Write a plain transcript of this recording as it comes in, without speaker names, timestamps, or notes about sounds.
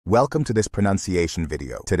Welcome to this pronunciation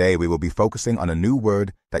video. Today we will be focusing on a new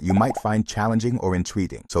word that you might find challenging or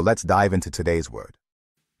intriguing. So let's dive into today's word.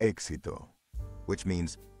 Éxito, which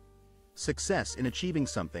means success in achieving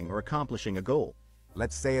something or accomplishing a goal.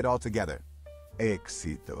 let's say it all together.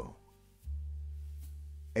 Éxito.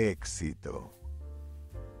 Éxito.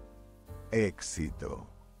 Éxito.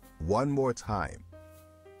 One more time.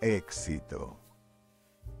 Éxito.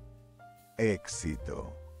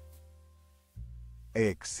 Éxito.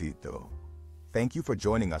 Éxito. Thank you for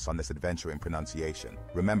joining us on this adventure in pronunciation.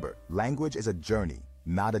 Remember, language is a journey,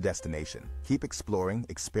 not a destination. Keep exploring,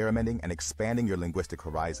 experimenting, and expanding your linguistic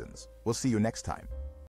horizons. We'll see you next time.